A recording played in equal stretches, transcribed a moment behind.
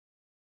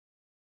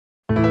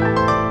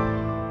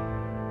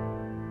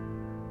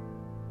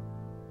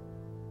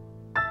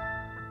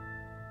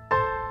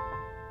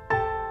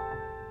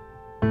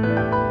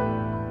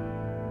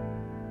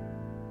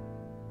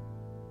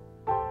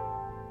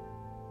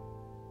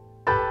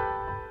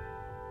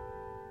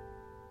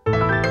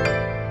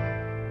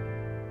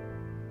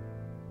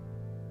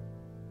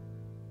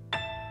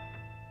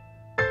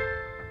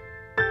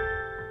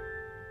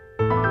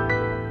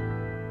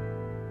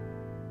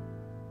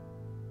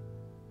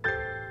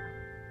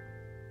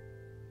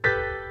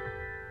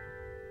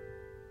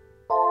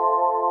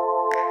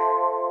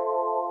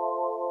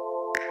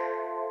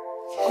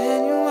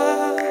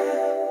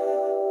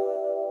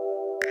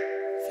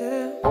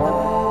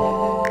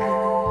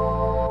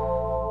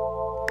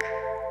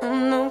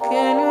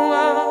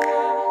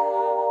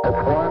Now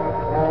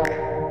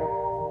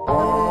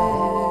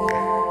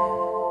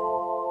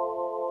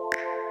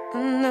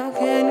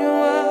can you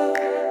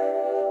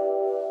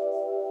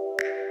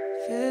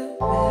feel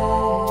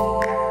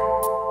bad?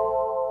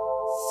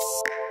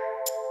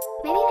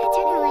 Maybe if I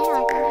turn her light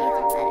off, it'll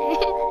be better.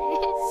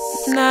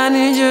 And I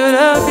need you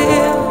to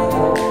feel.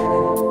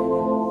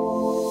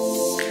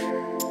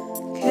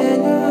 Can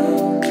you?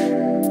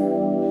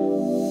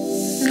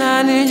 And I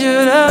need you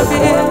to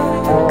feel.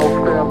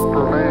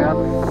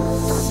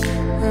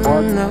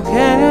 Now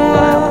can you?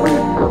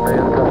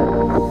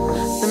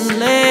 Them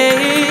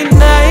late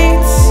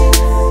nights.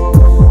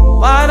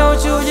 Why don't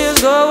you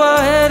just go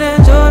ahead and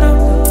enjoy them?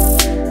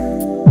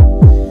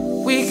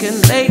 We can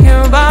lay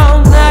here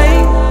all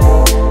night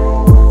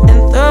and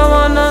throw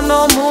on a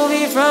no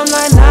movie from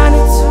like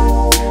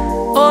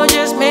 92. Or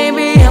just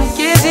maybe I'm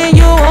kissing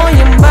you on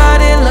your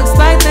body. Looks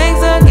like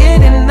things are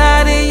getting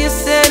naughty. You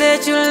said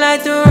that you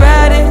like to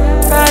ride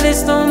it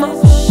slow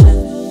motion.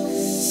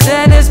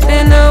 Said it's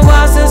been a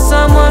while since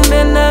someone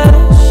been that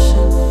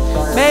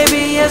ocean.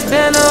 Maybe it's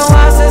been a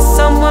while since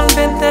someone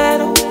been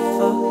that over.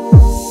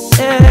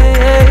 Yeah.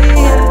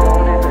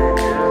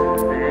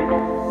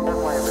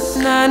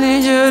 And I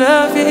need you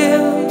to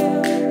feel.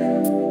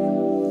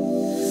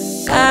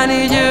 I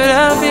need you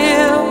to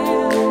feel.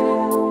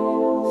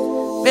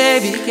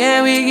 Baby,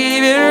 can we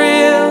keep it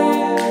real?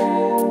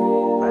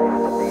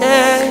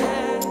 Yeah.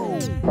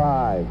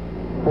 5,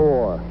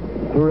 4,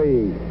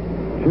 3,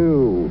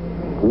 2,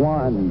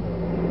 1,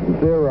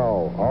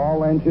 0.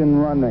 All engine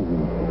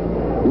running.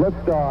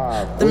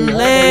 Liftoff. Them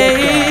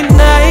late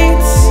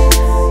nights.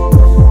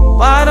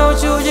 Why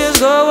don't you just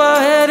go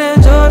ahead and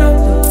enjoy them?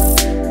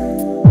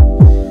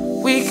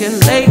 We can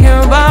lay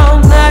here all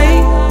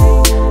night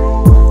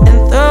and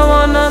throw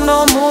on a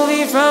no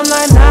movie from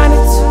like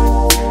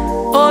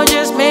 92. Or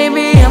just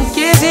maybe I'm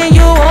kissing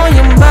you on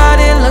your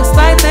body. Looks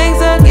like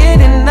things are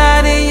getting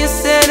naughty. You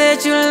said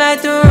that you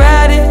like to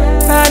ride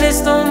it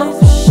slow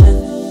motion.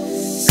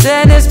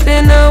 Said it's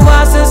been a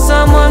while since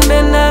someone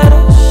been that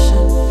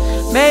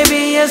ocean.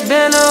 Maybe it's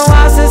been a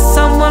while since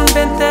someone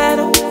been that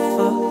over.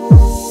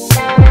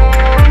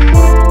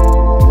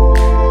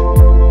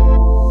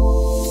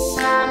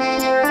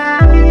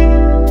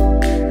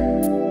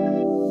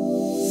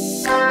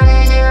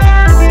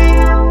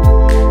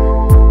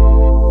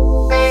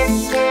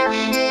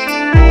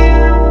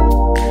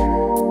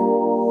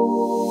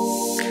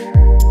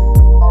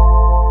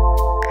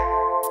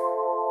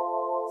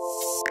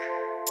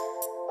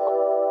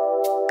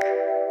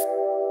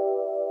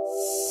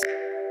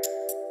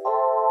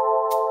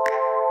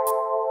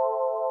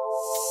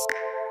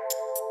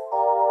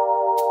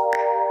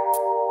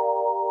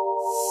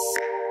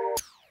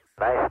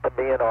 Nice to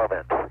be in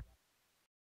orbit.